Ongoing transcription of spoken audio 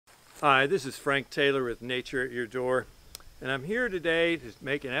Hi, this is Frank Taylor with Nature at Your Door, and I'm here today to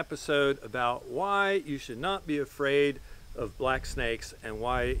make an episode about why you should not be afraid of black snakes and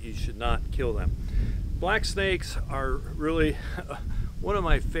why you should not kill them. Black snakes are really one of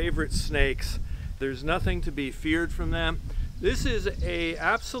my favorite snakes. There's nothing to be feared from them. This is an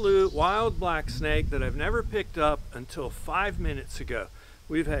absolute wild black snake that I've never picked up until 5 minutes ago.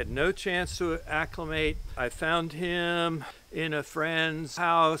 We've had no chance to acclimate. I found him in a friend's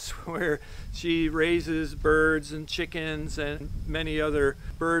house where she raises birds and chickens and many other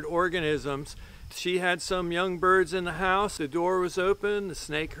bird organisms. She had some young birds in the house. The door was open. The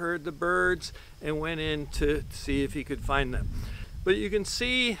snake heard the birds and went in to see if he could find them. But you can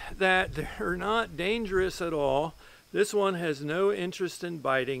see that they're not dangerous at all. This one has no interest in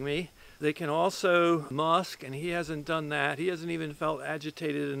biting me. They can also musk, and he hasn't done that. He hasn't even felt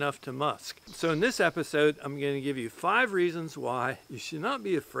agitated enough to musk. So in this episode, I'm going to give you 5 reasons why you should not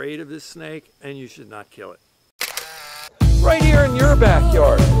be afraid of this snake and you should not kill it. Right here in your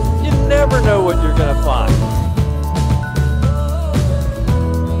backyard. You never know what you're going to find.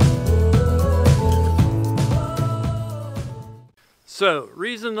 So,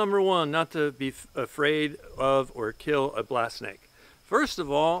 reason number 1 not to be afraid of or kill a black snake. First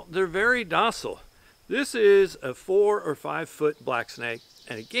of all, they're very docile. This is a 4 or 5 foot black snake,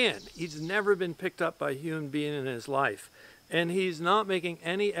 and again, he's never been picked up by a human being in his life, and he's not making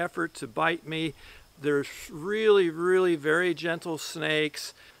any effort to bite me. They're really very gentle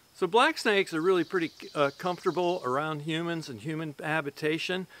snakes. So black snakes are really pretty comfortable around humans and human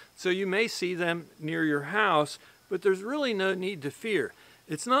habitation, so you may see them near your house, but there's really no need to fear.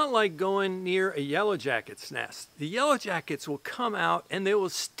 It's not like going near a yellow jacket's nest. The yellow jackets will come out and they will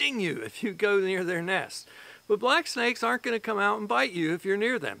sting you if you go near their nest. But black snakes aren't going to come out and bite you if you're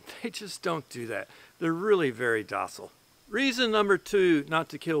near them. They just don't do that. They're really very docile. Reason number 2 not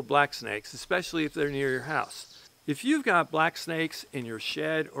to kill black snakes, especially if they're near your house. If you've got black snakes in your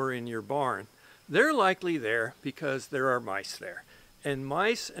shed or in your barn, they're likely there because there are mice there. And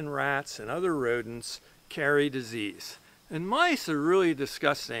mice and rats and other rodents carry disease. And mice are really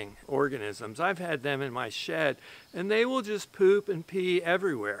disgusting organisms. I've had them in my shed, and they will just poop and pee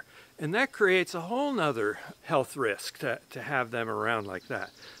everywhere. And that creates a whole nother health risk to have them around like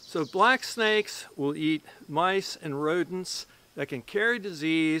that. So black snakes will eat mice and rodents that can carry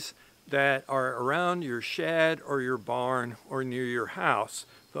disease that are around your shed or your barn or near your house,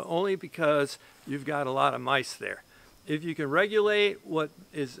 but only because you've got a lot of mice there. If you can regulate what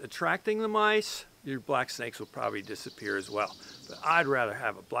is attracting the mice, your black snakes will probably disappear as well. But I'd rather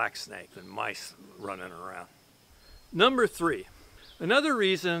have a black snake than mice running around. Number 3, another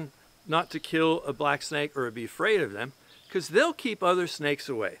reason not to kill a black snake or be afraid of them, because they'll keep other snakes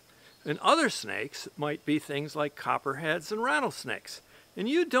away. And other snakes might be things like copperheads and rattlesnakes. And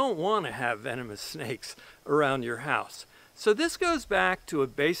you don't want to have venomous snakes around your house. So this goes back to a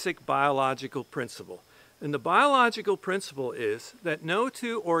basic biological principle. And the biological principle is that no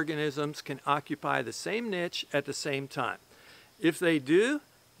 2 organisms can occupy the same niche at the same time. If they do,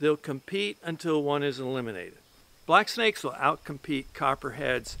 they'll compete until one is eliminated. Black snakes will outcompete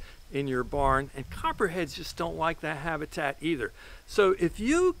copperheads in your barn, and copperheads just don't like that habitat either. So if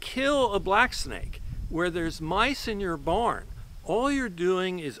you kill a black snake where there's mice in your barn, all you're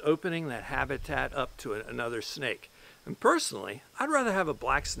doing is opening that habitat up to another snake. And personally, I'd rather have a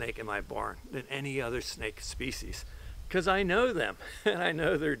black snake in my barn than any other snake species because I know them and I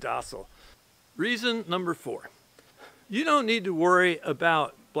know they're docile. Reason number 4, you don't need to worry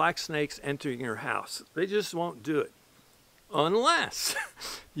about black snakes entering your house. They just won't do it unless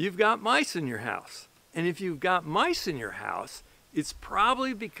you've got mice in your house. And if you've got mice in your house, it's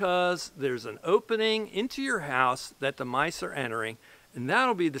probably because there's an opening into your house that the mice are entering, and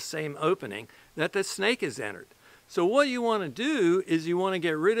that'll be the same opening that the snake has entered. So what you want to do is you want to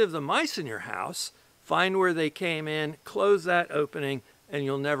get rid of the mice in your house, find where they came in, close that opening, and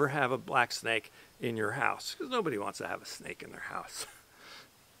you'll never have a black snake in your house because nobody wants to have a snake in their house.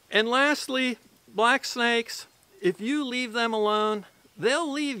 And lastly, black snakes, if you leave them alone, they'll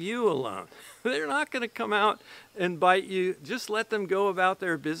leave you alone. They're not going to come out and bite you. Just let them go about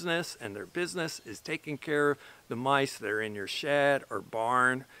their business, and their business is taking care of the mice that are in your shed or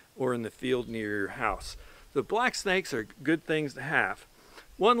barn or in the field near your house. The black snakes are good things to have.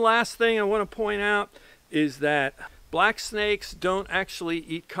 One last thing I want to point out is that black snakes don't actually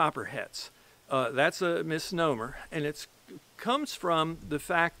eat copperheads. That's a misnomer, and it comes from the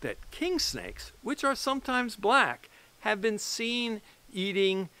fact that king snakes, which are sometimes black, have been seen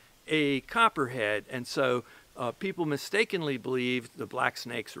eating a copperhead, and so people mistakenly believed the black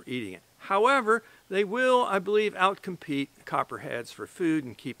snakes were eating it. However, they will, I believe, outcompete copperheads for food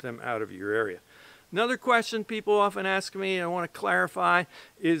and keep them out of your area. Another question people often ask me, and I want to clarify,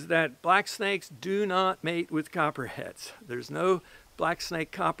 is that black snakes do not mate with copperheads. There's no black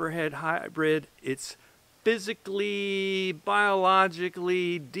snake copperhead hybrid. It's physically,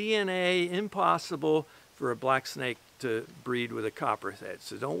 biologically, DNA impossible for a black snake to breed with a copperhead.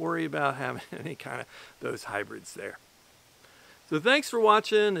 So don't worry about having any kind of those hybrids there. So thanks for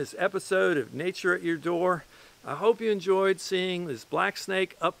watching this episode of Nature at Your Door. I hope you enjoyed seeing this black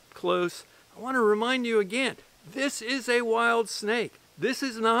snake up close. I want to remind you again, this is a wild snake. This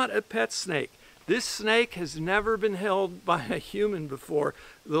is not a pet snake. This snake has never been held by a human before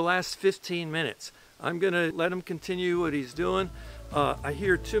the last 15 minutes. I'm going to let him continue what he's doing. I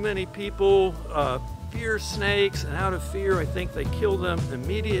hear too many people fear snakes, and out of fear, I think they kill them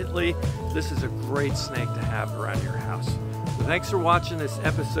immediately. This is a great snake to have around your house. So thanks for watching this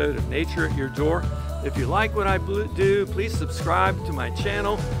episode of Nature at Your Door. If you like what I do, please subscribe to my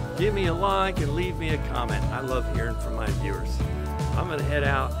channel, give me a like, and leave me a comment. I love hearing from my viewers. I'm going to head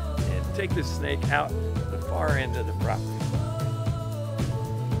out and take this snake out the far end of the property.